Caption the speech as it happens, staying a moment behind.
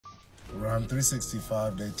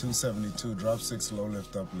RHYME365, day 272, drop 6, low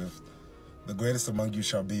lift, uplift. The greatest among you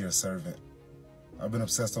shall be your servant. I've been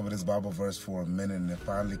obsessed over this Bible verse for a minute and it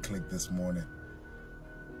finally clicked this morning.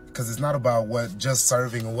 Because it's not about what just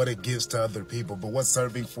serving and what it gives to other people, but what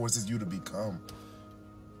serving forces you to become.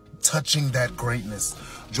 Touching that greatness.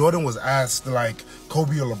 Jordan was asked like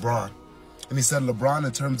Kobe or LeBron. And he said LeBron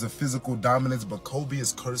in terms of physical dominance, but Kobe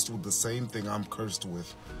is cursed with the same thing I'm cursed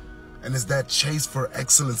with. And it's that chase for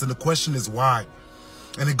excellence. And the question is why?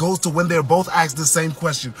 And it goes to when they're both asked the same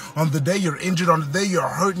question. On the day you're injured, on the day you're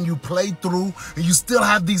hurt and you played through and you still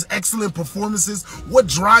have these excellent performances, what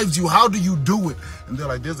drives you? How do you do it? And they're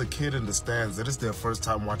like, there's a kid in the stands that is their first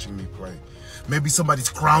time watching me play. Maybe somebody's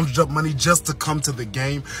scrounged up money just to come to the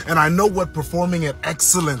game. And I know what performing at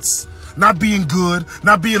excellence, not being good,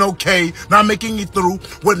 not being okay, not making it through,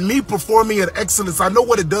 what me performing at excellence, I know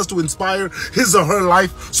what it does to inspire his or her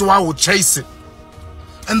life, so I will chase it.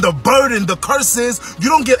 And the burden, the curse is, you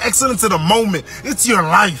don't get excellence in a moment. It's your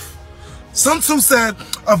life. Sun Tzu said,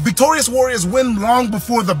 victorious warriors win long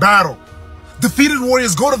before the battle. Defeated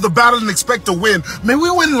warriors go to the battle and expect to win. May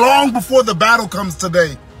we win long before the battle comes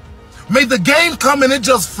today. May the game come and it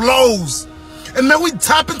just flows. And may we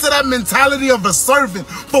tap into that mentality of a servant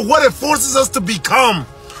for what it forces us to become.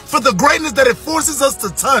 For the greatness that it forces us to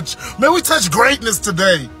touch. May we touch greatness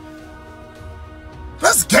today.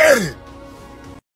 Let's get it.